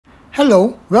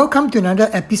Hello, welcome to another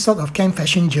episode of Can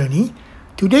Fashion Journey.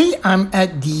 Today I'm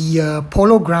at the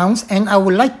Polo Grounds and I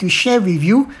would like to share with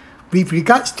you with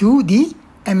regards to the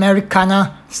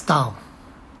Americana style.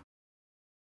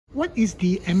 What is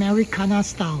the Americana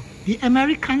style? The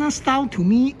Americana style to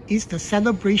me is the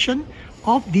celebration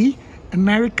of the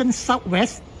American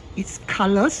Southwest, its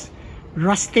colors,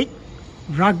 rustic,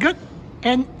 rugged,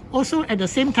 and also at the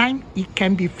same time, it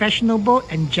can be fashionable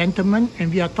and gentleman,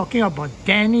 and we are talking about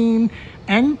denim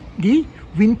and the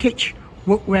vintage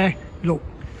workwear look.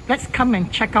 Let's come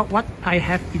and check out what I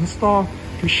have in store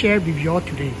to share with you all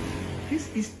today.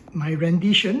 This is my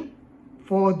rendition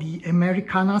for the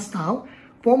Americana style.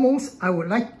 Foremost, I would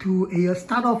like to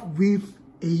start off with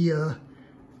a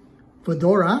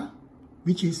fedora,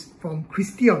 which is from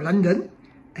Christie of London,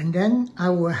 and then I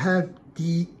will have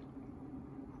the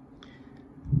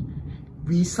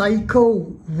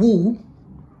recycle wool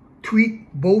tweed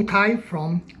bow tie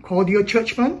from Cordial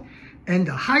Churchman, and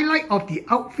the highlight of the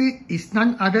outfit is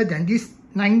none other than this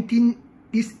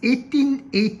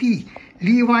 1880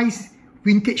 Levi's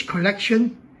vintage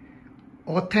collection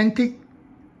authentic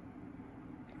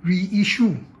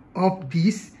reissue of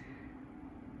this.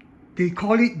 They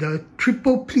call it the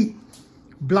triple pleat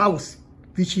blouse,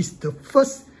 which is the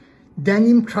first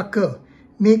denim trucker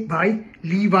made by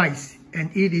Levi's, and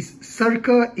it is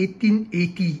circa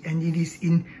 1880 and it is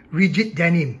in rigid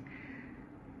denim.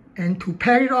 And to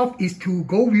pair it off is to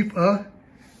go with a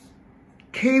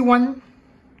K1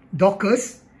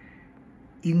 Dockers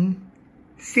in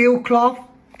sailcloth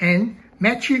and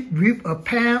match it with a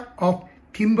pair of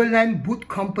Timberland Boot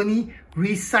Company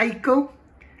recycled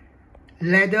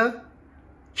leather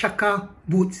chukka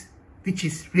boots, which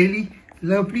is really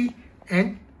lovely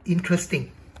and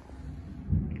interesting.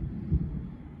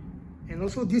 And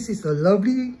also this is a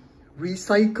lovely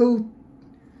recycled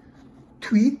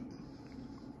tweed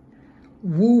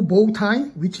wool bow tie,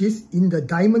 which is in the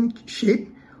diamond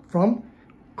shape from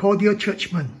Cordial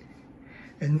Churchman.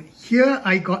 And here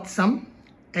I got some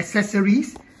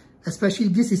accessories, especially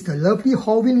this is the lovely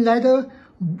Horween leather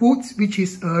boots, which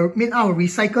is made out of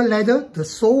recycled leather. The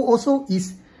sole also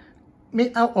is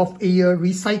made out of a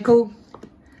recycled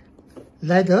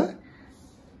leather.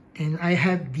 And I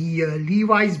have the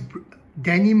Levi's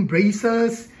denim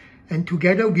braces, and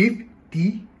together with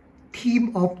the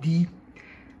theme of the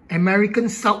American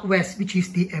Southwest, which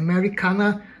is the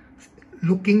Americana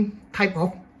looking type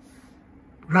of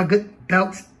rugged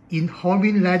belts in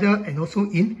Horween leather and also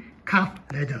in calf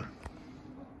leather.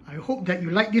 I hope that you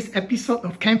like this episode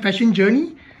of Can Fashion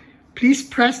Journey. Please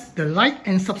press the like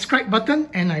and subscribe button,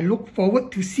 and I look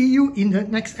forward to see you in the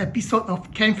next episode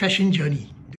of Can Fashion Journey.